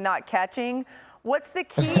fishing and not catching. What's the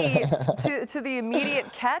key to the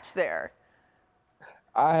immediate catch there?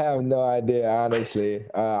 I have no idea, honestly.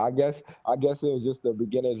 I guess it was just the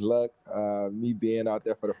beginner's luck, me being out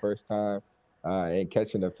there for the first time and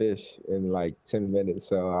catching a fish in like 10 minutes.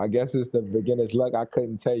 So I guess it's the beginner's luck. I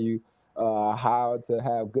couldn't tell you how to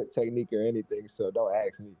have good technique or anything, so don't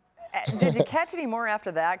ask me. Did you catch any more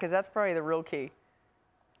after that? Because that's probably the real key.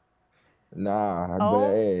 Nah,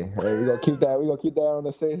 but hey, we're gonna keep that on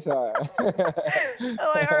the safe side.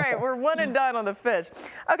 All right, we're one and done on the fish.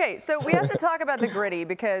 Okay, so we have to talk about the gritty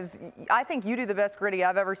because I think you do the best gritty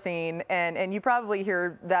I've ever seen, and you probably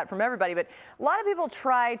hear that from everybody, but a lot of people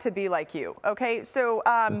try to be like you, okay? So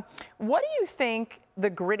what do you think the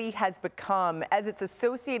gritty has become as it's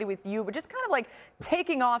associated with you, but just kind of like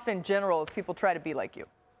taking off in general as people try to be like you?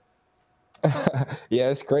 Yeah,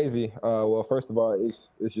 it's crazy. Well, first of all,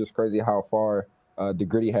 it's just crazy how far the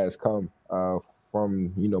gritty has come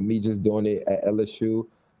from, me just doing it at LSU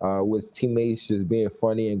with teammates just being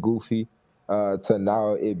funny and goofy to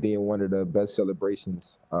now it being one of the best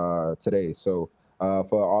celebrations today. So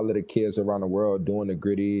for all of the kids around the world doing the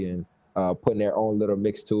gritty and putting their own little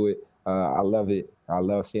mix to it, I love it. I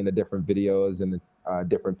love seeing the different videos and the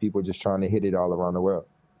different people just trying to hit it all around the world.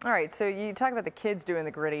 All right, so you talk about the kids doing the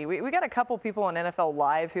gritty. We got a couple people on NFL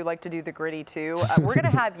Live who like to do the gritty too. We're going to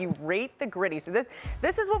have you rate the gritty. So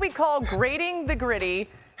this is what we call grading the gritty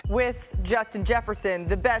with Justin Jefferson,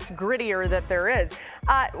 the best grittier that there is.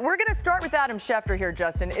 We're going to start with Adam Schefter here,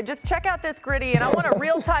 Justin. Just check out this gritty, and I want a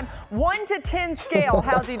real-time 1 to 10 scale.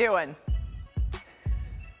 How's he doing?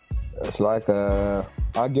 It's like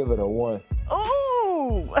I'll give it a 1.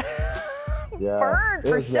 Ooh! Yeah, burn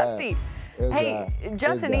for Shefty. Hey,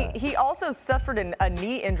 Justin, he also suffered a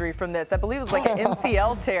knee injury from this. I believe it was like an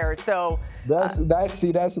MCL tear. So that's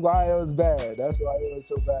why it was bad. That's why it was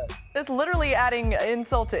so bad. It's literally adding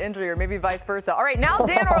insult to injury, or maybe vice versa. All right, now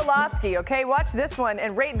Dan Orlovsky. Okay, watch this one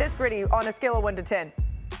and rate this gritty on a scale of 1 to 10.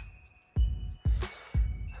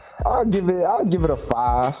 I'll give it a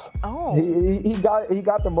 5. Oh, he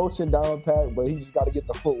got the motion down pat, but he just got to get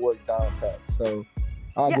the footwork down pat. So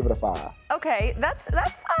I'll give it a 5. Okay, that's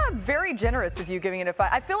very generous of you giving it a 5.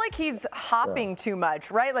 I feel like he's hopping too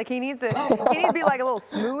much, right? Like he needs to be like a little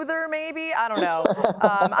smoother, maybe. I don't know.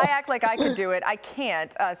 I act like I could do it. I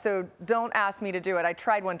can't. So don't ask me to do it. I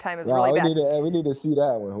tried one time. It's really bad. We need to see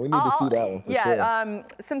that one. We need to see that one. Yeah. Sure.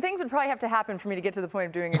 Some things would probably have to happen for me to get to the point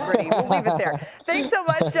of doing a gritty. We'll leave it there. Thanks so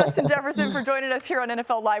much, Justin Jefferson, for joining us here on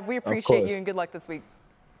NFL Live. We appreciate you and good luck this week.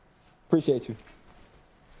 Appreciate you.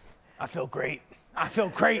 I feel great.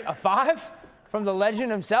 A 5 from the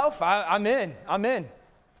legend himself. I'm in.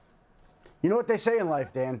 You know what they say in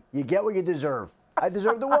life, Dan? You get what you deserve. I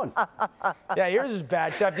deserve the 1. Yeah, yours is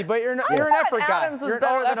bad, Shefty, but you're an effort guy. Adams was you're an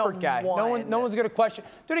better than all-effort a guy. 1. No one's gonna question.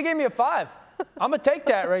 Dude, he gave me a 5. I'm gonna take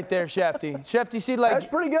that right there, Shefty. Shefty, see, like that's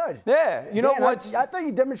pretty good. Yeah, you know what? I think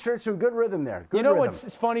you demonstrated some good rhythm there. Good rhythm.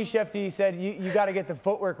 What's funny, Shefty? He said you got to get the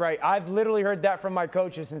footwork right. I've literally heard that from my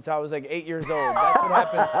coaches since I was like 8 years old. That's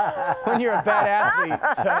what happens when you're a bad athlete.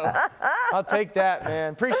 So I'll take that,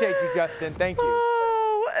 man. Appreciate you, Justin. Thank you.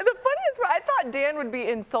 The funniest part, I thought Dan would be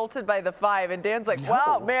insulted by the 5, and Dan's like,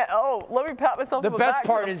 wow, man, let me pat myself on the back. The best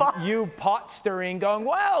part is you pot stirring, going,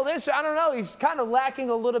 well, I don't know, he's kind of lacking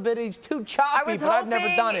a little bit. He's too choppy, but I've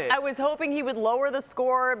never done it. I was hoping he would lower the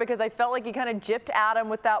score because I felt like he kind of gypped Adam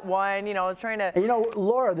with that 1. I was trying to. And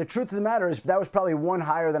Laura, the truth of the matter is that was probably 1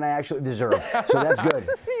 higher than I actually deserved. So that's good.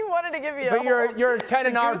 He wanted to give you but you're 10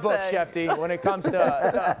 in our book, Shefty, when it comes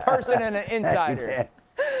to a person and an insider.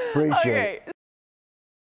 Appreciate it.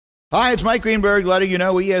 Hi, it's Mike Greenberg letting you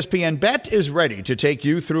know ESPN Bet is ready to take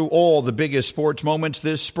you through all the biggest sports moments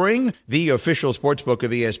this spring. The official sportsbook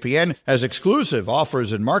of ESPN has exclusive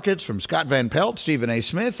offers and markets from Scott Van Pelt, Stephen A.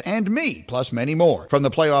 Smith, and me, plus many more. From the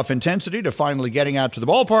playoff intensity to finally getting out to the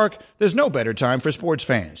ballpark, there's no better time for sports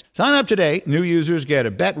fans. Sign up today. New users get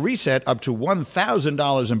a bet reset up to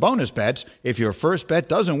 $1,000 in bonus bets if your first bet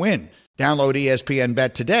doesn't win. Download ESPN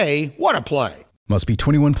Bet today. What a play. Must be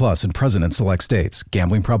 21 plus and present in select states.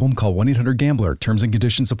 Gambling problem? Call 1-800-GAMBLER. Terms and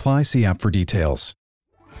conditions apply. See app for details.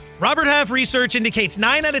 Robert Half research indicates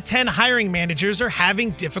 9 out of 10 hiring managers are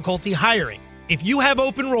having difficulty hiring. If you have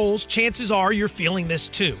open roles, chances are you're feeling this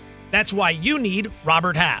too. That's why you need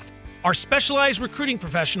Robert Half. Our specialized recruiting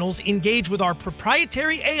professionals engage with our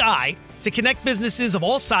proprietary AI to connect businesses of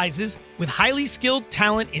all sizes with highly skilled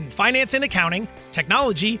talent in finance and accounting,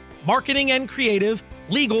 technology, marketing and creative,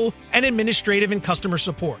 legal, and administrative and customer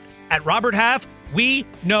support. At Robert Half, we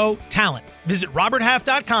know talent. Visit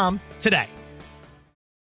roberthalf.com today.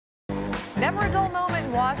 Never a dull moment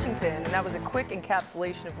in Washington, and that was a quick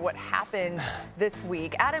encapsulation of what happened this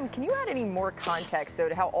week. Adam, can you add any more context, though,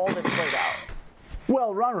 to how all this played out?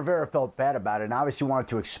 Well, Ron Rivera felt bad about it and obviously wanted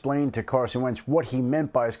to explain to Carson Wentz what he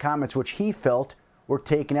meant by his comments, which he felt were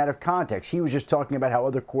taken out of context. He was just talking about how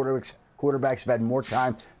other quarterbacks have had more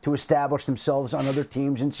time to establish themselves on other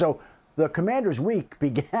teams. And so the Commanders' week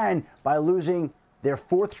began by losing their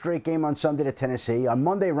 4th straight game on Sunday to Tennessee. On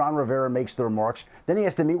Monday, Ron Rivera makes the remarks. Then he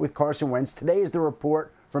has to meet with Carson Wentz. Today is the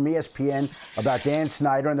report from ESPN about Dan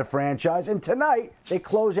Snyder and the franchise. And tonight, they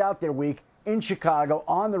close out their week in Chicago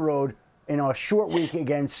on the road in a short week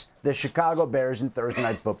against the Chicago Bears in Thursday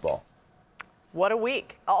Night Football. What a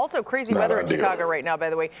week. Also crazy weather in Chicago right now, by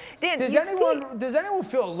the way. Dan, does anyone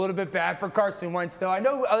feel a little bit bad for Carson Wentz, though? I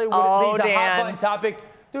know he's a hot-button topic.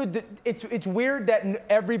 Dude, it's weird that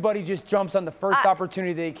everybody just jumps on the first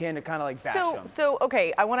opportunity they can to kind of like bash him. So,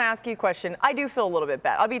 okay, I want to ask you a question. I do feel a little bit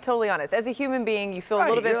bad. I'll be totally honest. As a human being, you feel a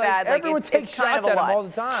little bit bad. Everyone takes shots at him all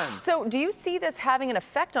the time. So do you see this having an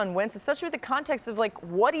effect on Wentz, especially with the context of like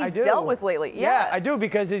what he's dealt with lately? Yeah, I do,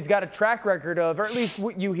 because he's got a track record of, or at least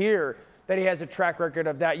what you hear, that he has a track record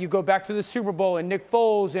of that. You go back to the Super Bowl and Nick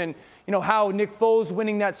Foles and, you know, how Nick Foles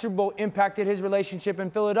winning that Super Bowl impacted his relationship in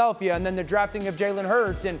Philadelphia, and then the drafting of Jalen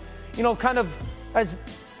Hurts. And, you know, kind of as,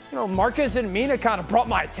 you know, Marcus and Mina kind of brought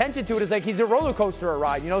my attention to it. It's like he's a roller coaster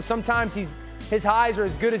ride. You know, sometimes his highs are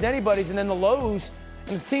as good as anybody's, and then the lows,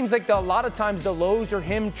 and it seems like a lot of times the lows are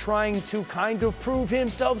him trying to kind of prove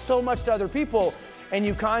himself so much to other people. And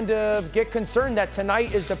you kind of get concerned that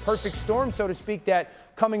tonight is the perfect storm, so to speak, that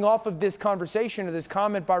coming off of this conversation or this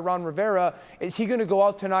comment by Ron Rivera, is he going to go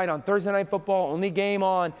out tonight on Thursday Night Football, only game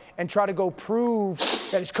on, and try to go prove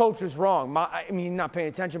that his coach was wrong? I mean, not paying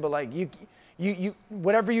attention, but like you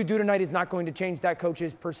whatever you do tonight is not going to change that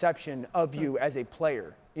coach's perception of you as a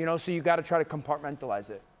player. You know, so you got to try to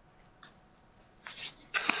compartmentalize it.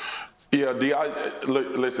 Yeah,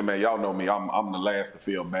 listen, man, y'all know me. I'm the last to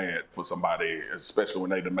feel bad for somebody, especially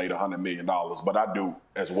when they done made $100 million. But I do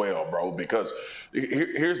as well, bro, because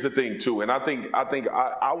here's the thing, too. And I think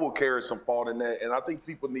I will carry some fault in that. And I think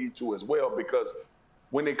people need to as well, because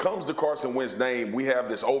when it comes to Carson Wentz's name, we have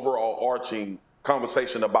this overall arching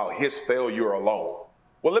conversation about his failure alone.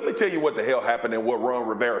 Well, let me tell you what the hell happened and what Ron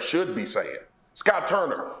Rivera should be saying. Scott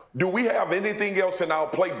Turner, do we have anything else in our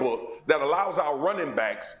playbook that allows our running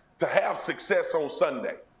backs to have success on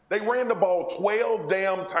Sunday? They ran the ball 12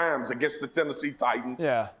 damn times against the Tennessee Titans.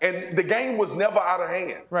 Yeah. And the game was never out of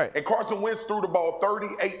hand. Right. And Carson Wentz threw the ball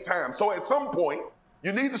 38 times. So at some point,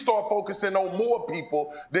 you need to start focusing on more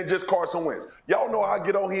people than just Carson Wentz. Y'all know I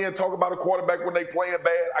get on here and talk about a quarterback when they playing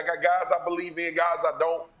bad. I got guys I believe in, guys I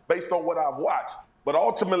don't, based on what I've watched. But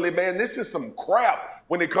ultimately, man, this is some crap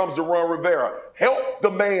when it comes to Ron Rivera. Help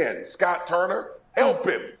the man, Scott Turner. Help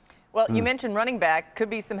him. Well, you mentioned running back. Could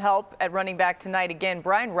be some help at running back tonight. Again,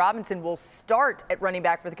 Brian Robinson will start at running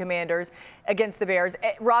back for the Commanders against the Bears.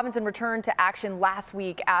 Robinson returned to action last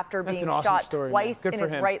week after being shot twice in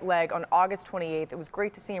his right leg on August 28th. It was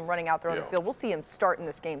great to see him running out there on the field. We'll see him start in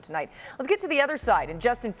this game tonight. Let's get to the other side, and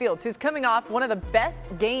Justin Fields, who's coming off one of the best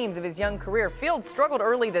games of his young career. Fields struggled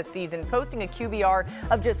early this season, posting a QBR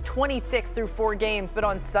of just 26 through 4 games. But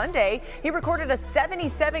on Sunday, he recorded a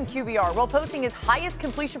 77 QBR while posting his highest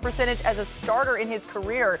completion percentage as a starter in his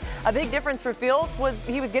career. A big difference for Fields was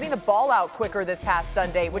he was getting the ball out quicker this past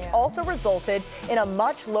Sunday, which also resulted in a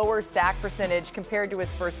much lower sack percentage compared to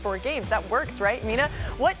his first 4 games. That works, right, Mina?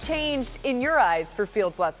 What changed in your eyes for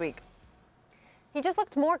Fields last week? He just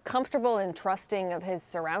looked more comfortable and trusting of his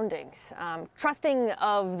surroundings, trusting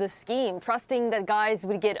of the scheme, trusting that guys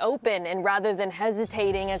would get open, and rather than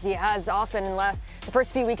hesitating as he has often in the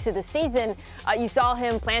first few weeks of the season, you saw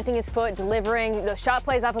him planting his foot, delivering the shot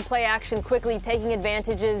plays off of play action, quickly taking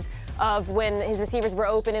advantages of when his receivers were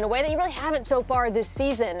open in a way that you really haven't so far this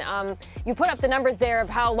season. You put up the numbers there of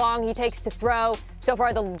how long he takes to throw. So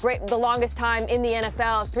far, the longest time in the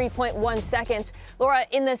NFL, 3.1 seconds. Laura,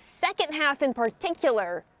 in the second half in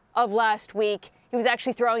particular, of last week. He was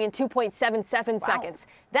actually throwing in 2.77 seconds.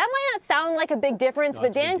 That might not sound like a big difference,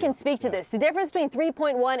 but Dan can speak to this. The difference between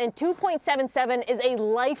 3.1 and 2.77 is a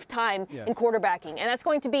lifetime in quarterbacking, and that's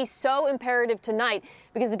going to be so imperative tonight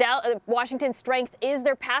because Washington's strength is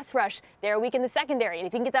their pass rush. They're weak in the secondary, and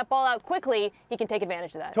if he can get that ball out quickly, he can take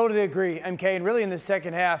advantage of that. Totally agree, MK. And really in the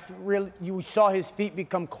second half, you saw his feet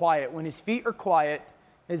become quiet. When his feet are quiet,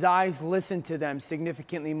 his eyes listen to them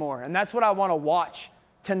significantly more, and that's what I want to watch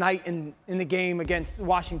tonight in the game against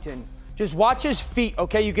Washington. Just watch his feet,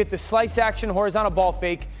 okay? You get the slice action, horizontal ball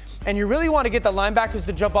fake, and you really want to get the linebackers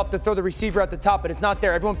to jump up to throw the receiver at the top, but it's not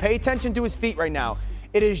there. Everyone pay attention to his feet right now.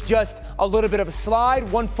 It is just a little bit of a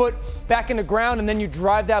slide, 1 foot back in the ground, and then you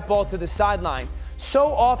drive that ball to the sideline. So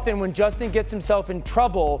often when Justin gets himself in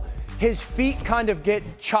trouble, his feet kind of get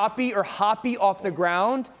choppy or hoppy off the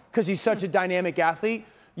ground because he's such a dynamic athlete.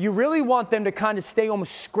 You really want them to kind of stay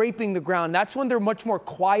almost scraping the ground. That's when they're much more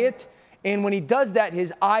quiet. And when he does that,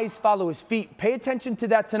 his eyes follow his feet. Pay attention to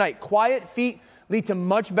that tonight. Quiet feet lead to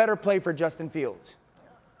much better play for Justin Fields.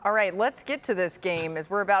 All right, let's get to this game as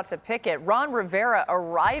we're about to pick it. Ron Rivera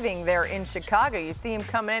arriving there in Chicago. You see him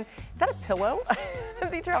come in. Is that a pillow?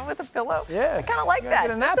 Does he travel with a pillow? Yeah. I kind of like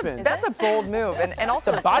that. That's a bold move and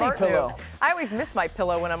also a body pillow. Move. I always miss my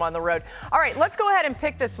pillow when I'm on the road. All right, let's go ahead and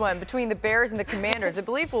pick this one between the Bears and the Commanders. I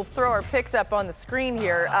believe we'll throw our picks up on the screen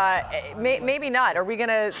here. Maybe not. Are we going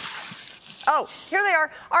to... Oh, here they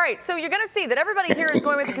are. All right, so you're going to see that everybody here is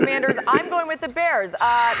going with the Commanders. I'm going with the Bears.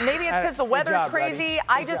 Maybe it's because the weather's crazy.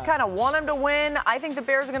 I just kind of want them to win. I think the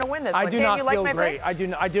Bears are going to win this one. I do not feel great. I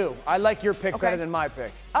do. I like your pick better than my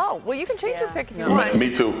pick. Oh, well, you can change your pick if you want.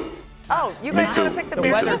 Me too. Oh, you guys want to pick the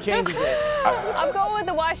Bears? The weather changes it. I'm going with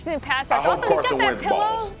the Washington pass rush. Also, he's got that pillow.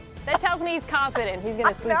 Balls. That tells me he's confident. He's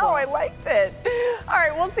going to sleep I liked it. All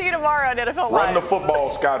right, we'll see you tomorrow on NFL Live. Run the football,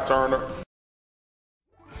 Scott Turner.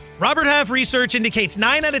 Robert Half research indicates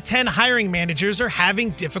 9 out of 10 hiring managers are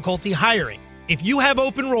having difficulty hiring. If you have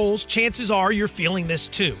open roles, chances are you're feeling this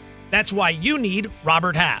too. That's why you need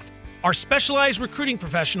Robert Half. Our specialized recruiting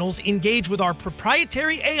professionals engage with our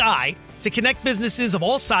proprietary AI to connect businesses of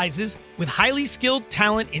all sizes with highly skilled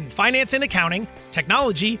talent in finance and accounting,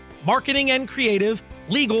 technology, marketing and creative,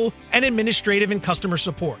 legal, and administrative and customer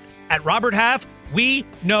support. At Robert Half, we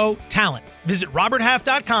know talent. Visit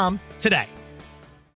roberthalf.com today.